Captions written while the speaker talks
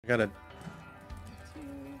I got a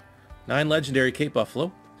 9 legendary Cape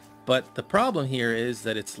Buffalo, but the problem here is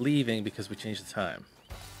that it's leaving because we changed the time.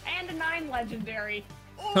 And a 9 legendary.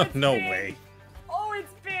 Oh, it's no big. way. Oh,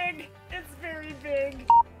 it's big. It's very big.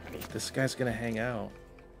 This guy's gonna hang out.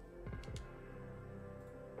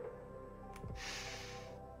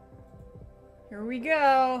 Here we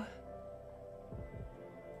go.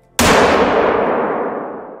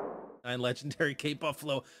 9 legendary Cape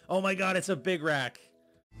Buffalo. Oh my god, it's a big rack.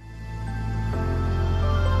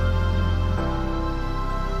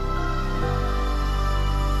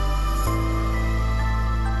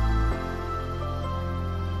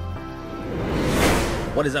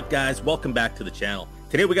 What is up, guys? Welcome back to the channel.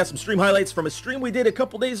 Today we got some stream highlights from a stream we did a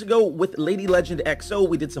couple days ago with LadyLegendXO.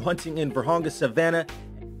 We did some hunting in Virhonga Savannah.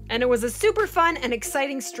 And it was a super fun and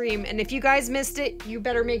exciting stream, and if you guys missed it, you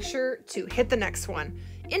better make sure to hit the next one.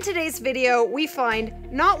 In today's video, we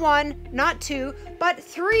find not 1, not 2, but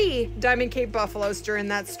 3 Diamond Cape Buffaloes during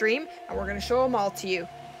that stream, and we're gonna show them all to you.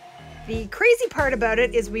 The crazy part about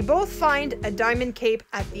it is we both find a Diamond Cape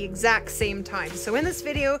at the exact same time. So in this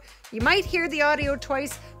video, you might hear the audio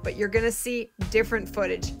twice, but you're gonna see different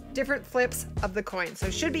footage, different flips of the coin. So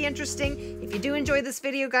it should be interesting. If you do enjoy this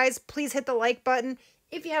video, guys, please hit the like button.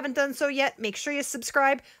 If you haven't done so yet, make sure you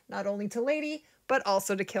subscribe, not only to Lady, but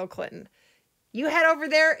also to KillClynton. You head over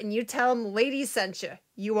there and you tell them Lady sent you.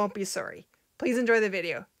 You won't be sorry. Please enjoy the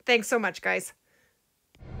video. Thanks so much, guys.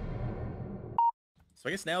 So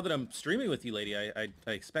I guess now that I'm streaming with you, Lady, I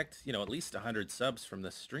expect, you know, at least 100 subs from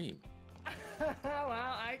this stream. Well,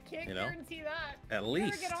 I can't guarantee that. At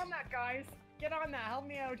least. Better get on that, guys. Get on that. Help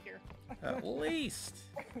me out here. At least.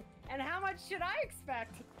 And how much should I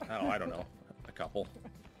expect? Oh, I don't know. A couple.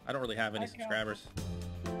 I don't really have any subscribers.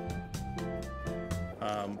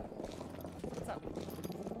 What's up?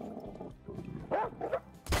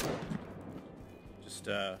 Just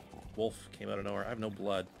wolf came out of nowhere. I have no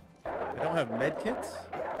blood. I don't have medkits.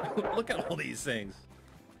 Look at all these things.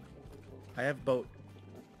 I have about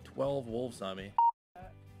 12 wolves on me.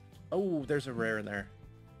 Oh, there's a rare in there.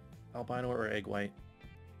 Albino or egg white.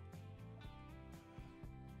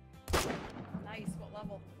 Nice. What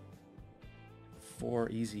level? 4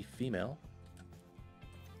 easy female.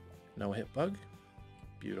 No hit bug.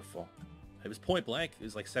 Beautiful. It was point blank. It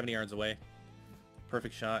was like 70 yards away.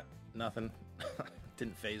 Perfect shot. Nothing.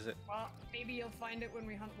 Didn't phase it. Well, maybe you'll find it when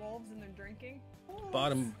we hunt wolves and they're drinking.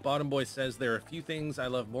 Bottom boy says there are a few things I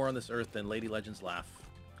love more on this earth than Lady Legend's laugh.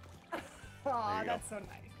 Aw, that's so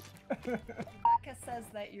nice. Becca says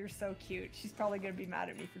that you're so cute. She's probably gonna be mad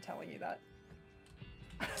at me for telling you that.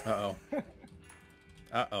 Uh-oh.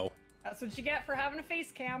 Uh-oh. That's what you get for having a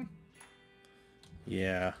face cam.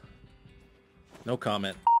 Yeah. No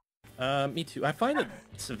comment. Me too. I find that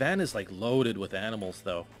Savannah's like loaded with animals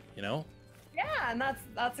though, you know? Yeah, and that's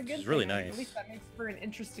a good thing. It's really nice. At least that makes for an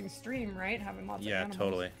interesting stream, right? Having lots of animals. Yeah,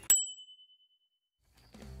 totally.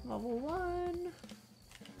 Level 1.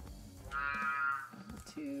 Level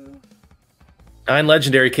 2. 9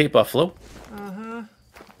 legendary Cape Buffalo. Uh-huh.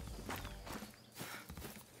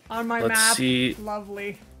 On my Let's map. see.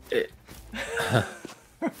 Lovely.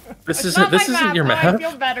 This isn't your map. I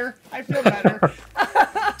feel better. I feel better.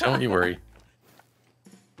 Don't you worry.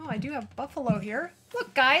 Oh, I do have buffalo here.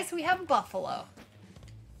 Look, guys, we have a buffalo.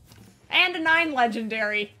 And a 9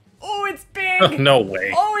 legendary. Oh, it's big. No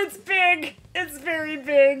way. Oh, it's big. It's very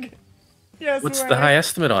big. Yes. What's the high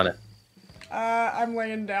estimate on it? I'm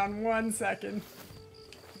laying down 1 second.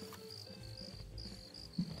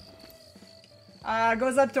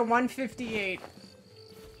 Goes up to 158.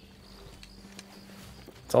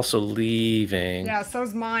 It's also leaving. Yeah,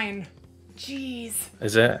 so's mine. Jeez.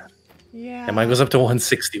 Is it? Yeah. And mine goes up to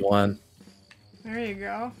 161. There you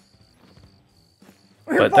go.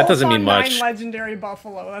 But that doesn't mean much. 9 legendary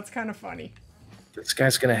buffalo. That's kind of funny. This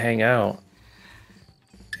guy's gonna hang out.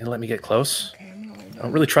 Gonna let me get close. Okay, I'm gonna I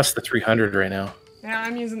don't really trust the 300 right now. Yeah,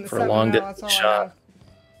 I'm using the for a 7 long now, that's all shot. I have.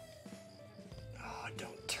 Oh,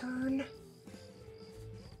 don't turn.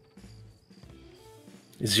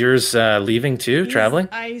 Is yours leaving too? Traveling?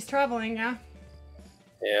 He's traveling, yeah.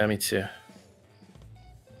 Yeah, me too.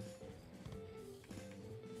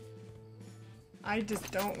 I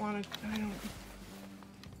just don't want to. I don't.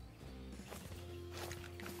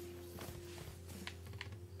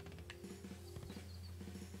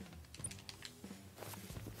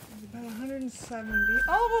 There's about 170.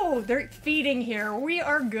 Oh, they're feeding here. We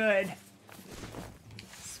are good.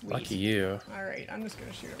 Sweet. Lucky you. All right, I'm just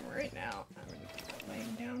gonna shoot him right now. I'm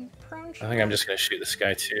laying down prone. I think I'm just gonna shoot this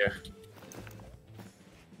guy too.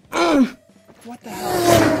 What the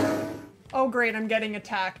hell? Oh great, I'm getting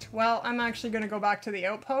attacked. Well, I'm actually gonna go back to the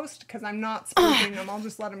outpost because I'm not spooking them. I'll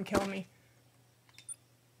just let them kill me.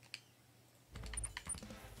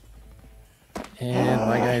 And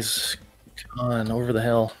my guy's gone over the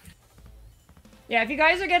hill. Yeah, if you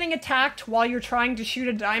guys are getting attacked while you're trying to shoot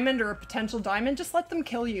a diamond or a potential diamond, just let them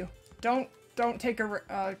kill you. Don't take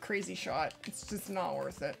a crazy shot. It's just not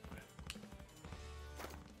worth it.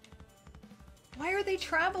 Why are they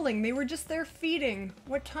traveling? They were just there feeding.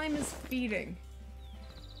 What time is feeding?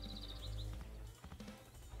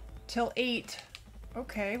 Till 8.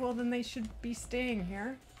 Okay, well then they should be staying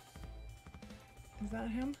here. Is that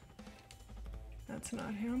him? That's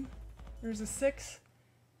not him. There's a 6.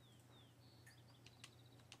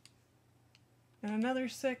 And another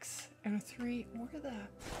 6. And a 3. Where the...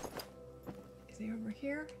 Is he over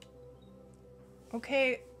here?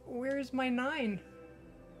 Okay, where's my 9?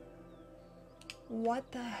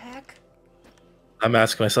 What the heck? I'm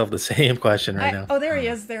asking myself the same question right now. Oh, there he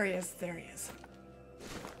is. There he is. There he is.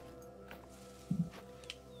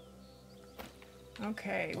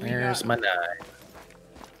 Okay. Where's my 9?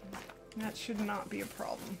 That should not be a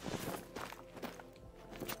problem.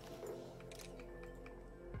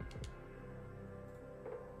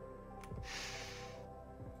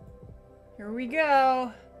 Here we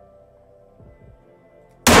go.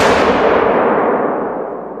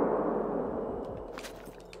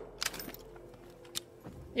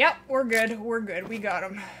 Yep, we're good. We're good. We got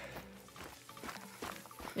him.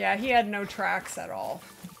 Yeah, he had no tracks at all.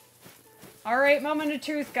 Alright, moment of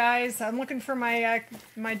truth, guys. I'm looking for my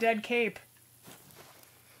my dead cape.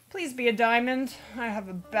 Please be a diamond. I have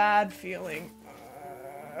a bad feeling.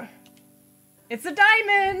 It's a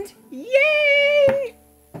diamond! Yay!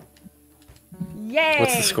 Yay!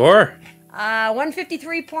 What's the score?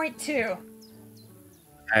 153.2.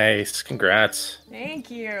 Nice. Congrats. Thank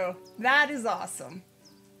you. That is awesome.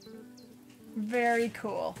 Very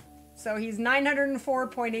cool. So he's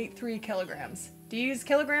 904.83 kilograms. Do you use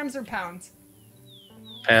kilograms or pounds?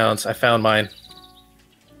 Pounds. I found mine.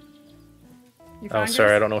 You Oh, found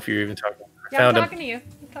sorry. yours? I don't know if you're even talking. I Yeah, found I'm him. talking to you.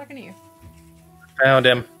 I'm talking to you. Found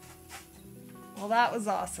him. Well, that was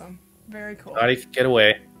awesome. Very cool. Thought he could get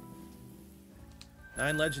away.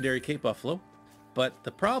 9 legendary Cape Buffalo. But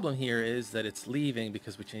the problem here is that it's leaving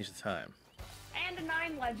because we changed the time. And a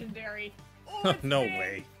 9 legendary. Oh, it's No big.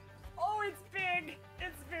 way. Oh, it's big.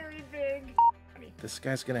 It's very big. This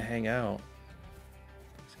guy's going to hang out.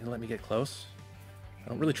 He's going to let me get close. I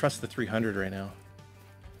don't really trust the 300 right now.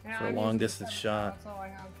 Yeah, For a I'm long using distance 7 shot. That's all I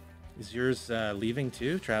have. Is yours leaving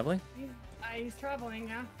too? Traveling? He's traveling,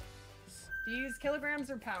 yeah. Do you use kilograms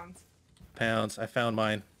or pounds? Pounds. I found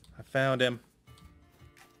mine. I found him.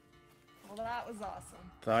 Well, that was awesome.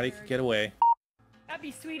 Thought he could get away. That'd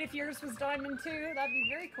be sweet if yours was diamond too. That'd be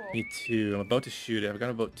very cool. Me too. I'm about to shoot it. I've got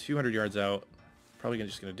about 200 yards out. Probably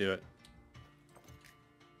just gonna do it.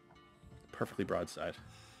 Perfectly broadside.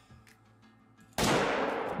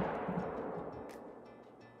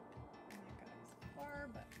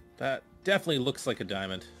 That definitely looks like a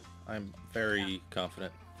diamond. I'm very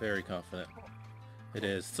confident. Very confident. It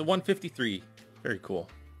is. It's a 153. Very cool.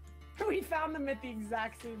 We found them at the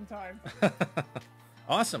exact same time.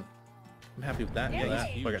 Awesome. I'm happy with that. Yeah, Look at that.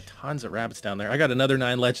 he's Oh, I got tons of rabbits down there. I got another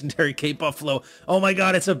 9 legendary Cape Buffalo. Oh my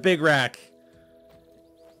god, it's a big rack.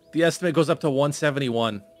 The estimate goes up to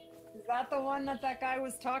 171. Is that the one that guy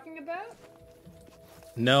was talking about?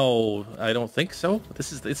 No, I don't think so.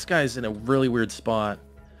 This guy's in a really weird spot.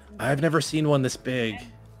 I've never seen one this big.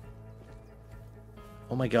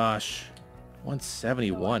 Oh my gosh.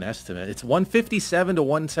 171 estimate. It's 157 to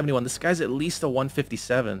 171. This guy's at least a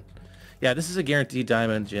 157. Yeah, this is a guaranteed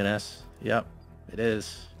diamond, GNS. Yep, it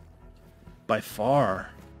is. By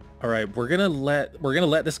far. All right, we're gonna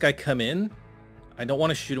let this guy come in. I don't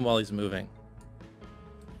want to shoot him while he's moving.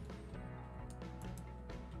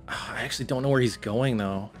 I actually don't know where he's going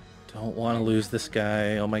though. Don't want to lose this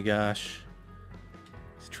guy. Oh my gosh.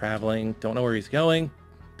 He's traveling. Don't know where he's going.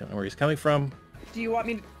 Don't know where he's coming from. Do you want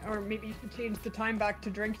me to, or maybe you can change the time back to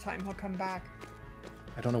drink time. He'll come back.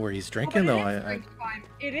 I don't know where he's drinking though.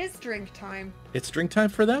 It is drink time. It's drink time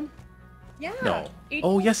for them? Yeah. No.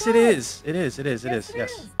 Oh yes, it is. It is. It is. It is.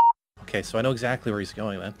 Yes. Okay, so I know exactly where he's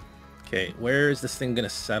going then. Okay, where is this thing gonna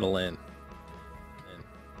settle in?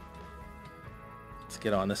 Let's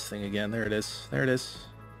get on this thing again. There it is. There it is.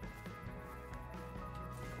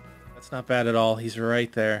 That's not bad at all. He's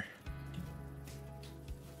right there.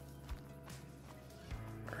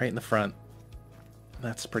 Right in the front.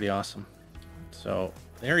 That's pretty awesome. So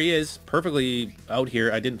there he is, perfectly out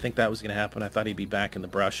here. I didn't think that was going to happen. I thought he'd be back in the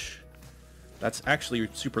brush. That's actually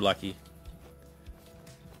super lucky.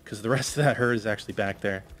 Because the rest of that herd is actually back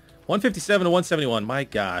there. 157 to 171. My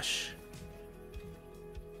gosh.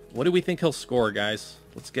 What do we think he'll score, guys?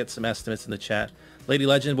 Let's get some estimates in the chat. Lady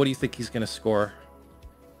Legend, what do you think he's going to score?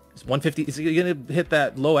 Is 150? Is he going to hit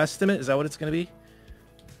that low estimate? Is that what it's going to be?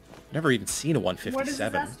 Never even seen a 157. What is his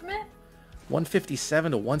estimate?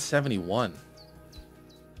 157 to 171.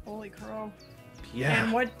 Holy crow. Yeah.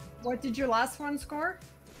 And what did your last one score?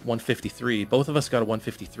 153. Both of us got a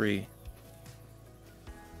 153.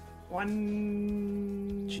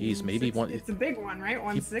 Jeez, maybe one. It's a big one, right?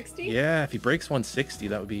 160? Yeah, if he breaks 160,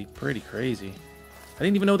 that would be pretty crazy. I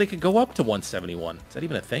didn't even know they could go up to 171. Is that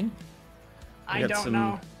even a thing? I don't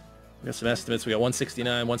know. We got some estimates. We got 169,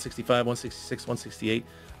 165, 166, 168.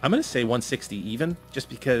 I'm going to say 160 even, just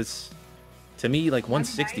because to me, like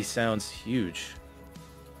 160 sounds huge.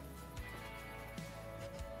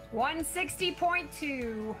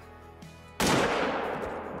 160.2.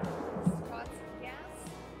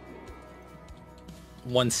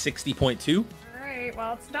 160.2? Alright,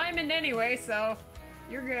 well, it's diamond anyway, so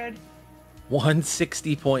you're good.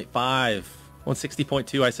 160.5.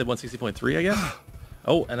 160.2, I said 160.3, I guess.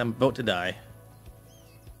 Oh, and I'm about to die.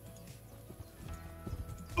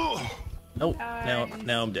 Oh,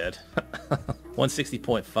 now I'm dead.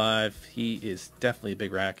 160.5. He is definitely a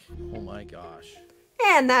big rack. Oh my gosh.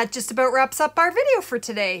 And that just about wraps up our video for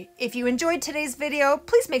today. If you enjoyed today's video,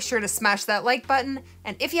 please make sure to smash that like button.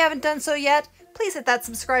 And if you haven't done so yet, please hit that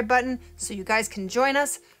subscribe button so you guys can join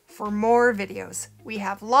us for more videos. We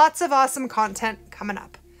have lots of awesome content coming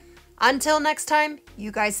up. Until next time,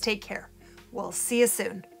 you guys take care. We'll see you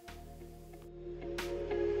soon.